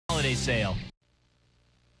holiday sale.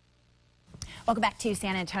 Welcome back to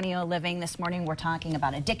San Antonio Living. This morning we're talking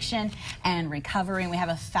about addiction and recovery, and we have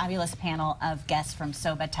a fabulous panel of guests from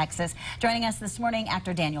SOBA, Texas. Joining us this morning,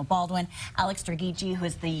 actor Daniel Baldwin, Alex Draghici, who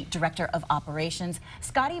is the Director of Operations,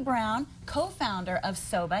 Scotty Brown, co-founder of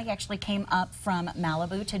SOBA. He actually came up from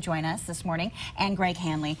Malibu to join us this morning, and Greg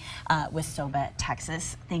Hanley with SOBA,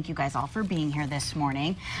 Texas. Thank you guys all for being here this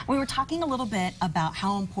morning. We were talking a little bit about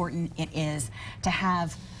how important it is to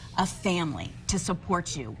have a family to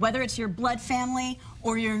support you, whether it's your blood family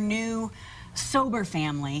or your new sober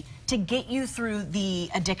family, to get you through the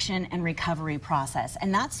addiction and recovery process.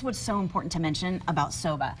 And that's what's so important to mention about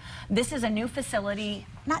SOBA. This is a new facility,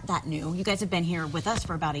 not that new, you guys have been here with us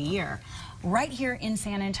for about a year, right here in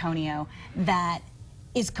San Antonio, that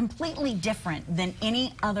is completely different than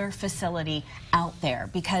any other facility out there,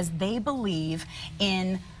 because they believe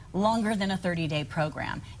in longer than a 30-day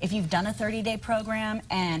program. If you've done a 30-day program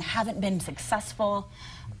and haven't been successful,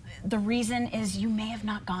 the reason is you may have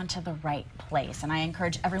not gone to the right place. And I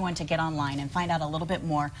encourage everyone to get online and find out a little bit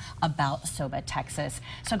more about SOBA, Texas.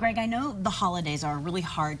 So Greg, I know the holidays are a really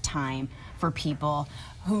hard time for people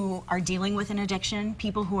who are dealing with an addiction,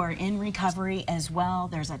 people who are in recovery as well.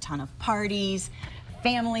 There's a ton of parties,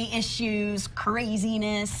 family issues,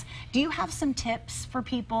 craziness. Do you have some tips for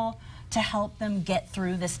people to help them get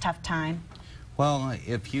through this tough time? Well,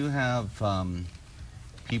 if you have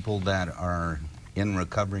people that are in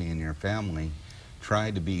recovery in your family,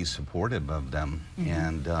 try to be supportive of them,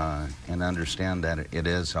 and understand that it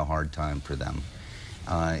is a hard time for them.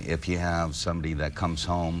 If you have somebody that comes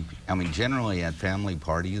home, I mean, generally at family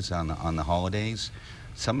parties on the holidays,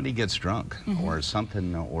 somebody gets drunk or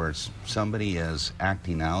something, or somebody is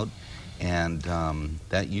acting out, and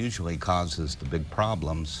that usually causes the big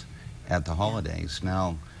problems at the holidays.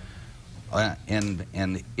 Now,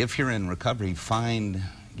 and if you're in recovery,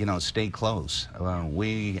 stay close.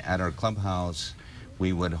 We, at our clubhouse,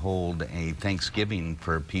 we would hold a Thanksgiving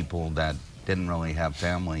for people that didn't really have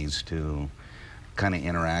families to kind of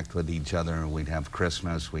interact with each other. We'd have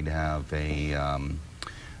Christmas, we'd have a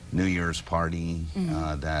New Year's party,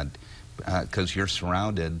 because you're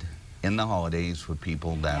surrounded in the holidays with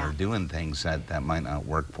people that are doing things that might not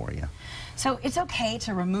work for you. So it's okay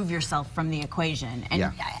to remove yourself from the equation.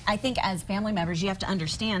 And I think as family members, you have to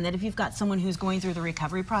understand that if you've got someone who's going through the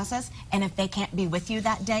recovery process, and if they can't be with you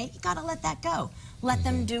that day, you gotta let that go. Let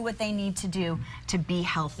them do what they need to do to be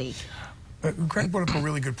healthy. Greg brought up a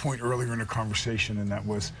really good point earlier in the conversation, and that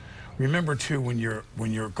was, remember too, when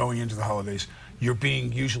you're going into the holidays, you're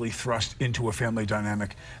being usually thrust into a family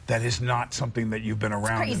dynamic that is not something that you've been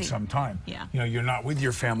around in some time. Yeah. You know, you're not with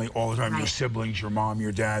your family all the time, your siblings, your mom,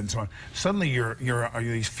 your dad, and so on. Suddenly you're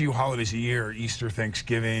these few holidays a year, Easter,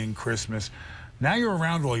 Thanksgiving, Christmas. Now you're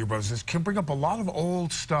around all your brothers. This can bring up a lot of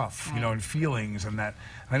old stuff, you know, and feelings and that.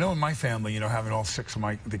 I know in my family, you know, having all six of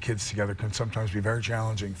the kids together can sometimes be very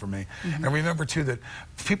challenging for me. And remember, too, that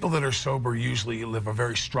people that are sober usually live a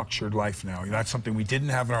very structured life now. You know, that's something we didn't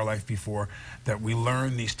have in our life before, that we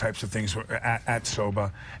learn these types of things at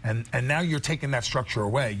SOBA. And now you're taking that structure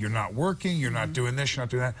away. You're not working, you're not doing this, you're not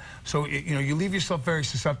doing that. So, you know, you leave yourself very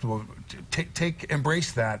susceptible.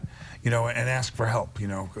 Embrace that, you know, and ask for help, you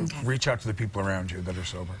know. Reach out to the people around you that are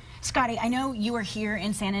sober. Scotty, I know you are here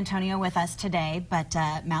in San Antonio with us today, but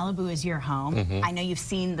Malibu is your home. I know you've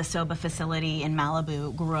seen the SOBA facility in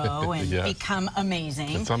Malibu grow and become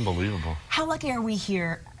amazing. It's unbelievable. How lucky are we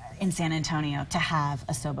here in San Antonio to have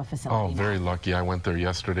a SOBA facility? Oh, very lucky. I went there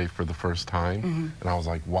yesterday for the first time, and I was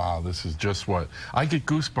like, wow, this is just what... I get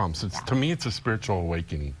goosebumps. To me, it's a spiritual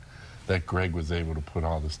awakening that Greg was able to put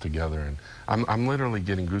all this together, and I'm literally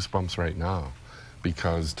getting goosebumps right now.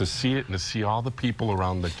 Because to see it and to see all the people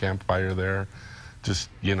around the campfire there, just,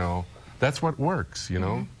 you know, that's what works, you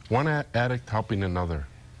know? One addict helping another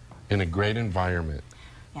in a great environment,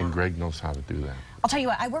 and Greg knows how to do that. I'll tell you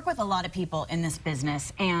what, I work with a lot of people in this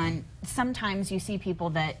business, and sometimes you see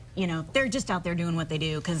people that, you know, they're just out there doing what they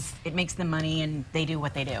do because it makes them money and they do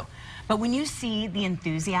what they do. But when you see the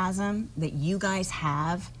enthusiasm that you guys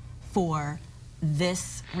have for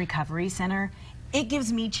this recovery center, it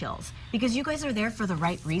gives me chills, because you guys are there for the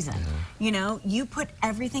right reason. You know, you put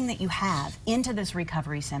everything that you have into this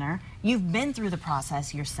recovery center. You've been through the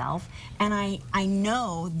process yourself, and I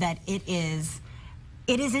know that it is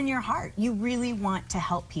in your heart. You really want to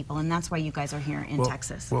help people, and that's why you guys are here in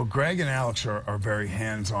Texas. Well, Greg and Alex are very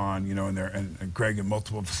hands-on, you know, and Greg in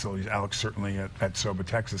multiple facilities, Alex certainly at SOBA,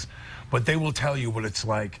 Texas. But they will tell you what it's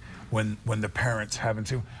like when the parents haven't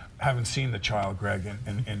seen the child, Greg,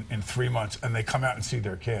 in 3 months, and they come out and see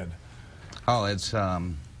their kid. Oh, it's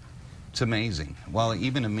It's amazing. Well,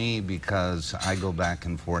 even to me, because I go back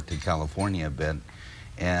and forth to California a bit,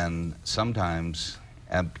 and sometimes,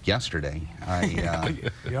 yesterday,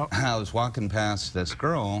 I was walking past this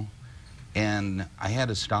girl, and I had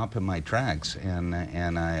to stop in my tracks, and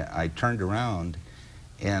I turned around,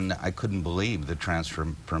 and I couldn't believe the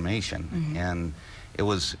transformation. And it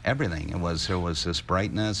was everything. There was this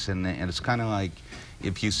brightness, and it's kind of like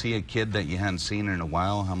if you see a kid that you hadn't seen in a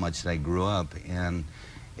while, how much they grew up. And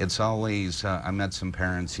it's always, I met some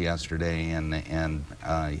parents yesterday, and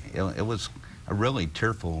it was a really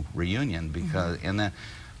tearful reunion, because, and the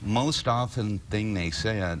most often thing they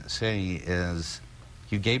say is,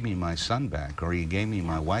 you gave me my son back, or you gave me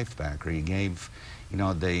my wife back, or you gave, you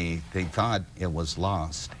know, they thought it was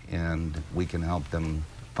lost, and we can help them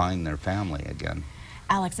find their family again.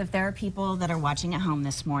 Alex, if there are people that are watching at home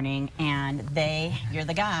this morning and you're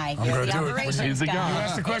the guy, you're the operations guy. You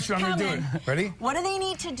asked the question, I'm going to do it. Ready? What do they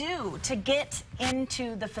need to do to get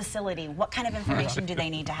into the facility? What kind of information do they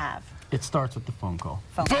need to have? It starts with the phone call.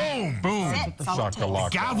 Boom! Boom! The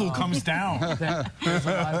gavel comes down. There's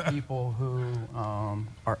a lot of people who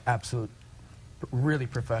are really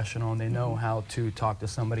professional, and they know how to talk to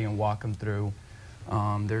somebody and walk them through.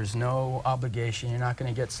 There's no obligation. You're not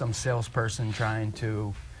going to get some salesperson trying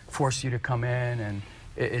to force you to come in, and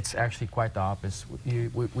it's actually quite the opposite.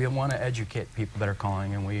 We want to educate people that are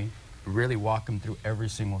calling, and we really walk them through every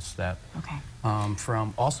single step. Okay.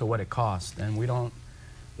 From also what it costs, and we don't.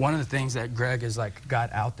 One of the things that Greg has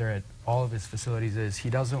got out there at all of his facilities is he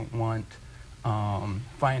doesn't want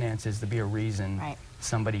finances to be a reason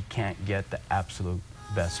somebody can't get the absolute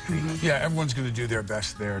best treatment. Yeah, everyone's going to do their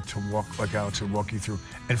best there to walk, like Alex would walk you through,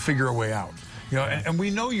 and figure a way out. You know, and we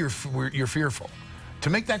know you're fearful. To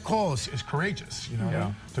make that call is courageous. You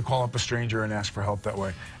know, to call up a stranger and ask for help that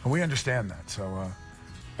way, and we understand that. So.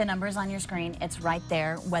 The number is on your screen. It's right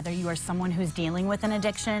there. Whether you are someone who's dealing with an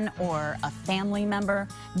addiction or a family member,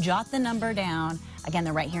 jot the number down. Again,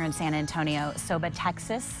 they're right here in San Antonio, SOBA,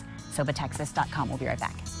 Texas, SOBATexas.com. We'll be right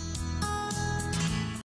back.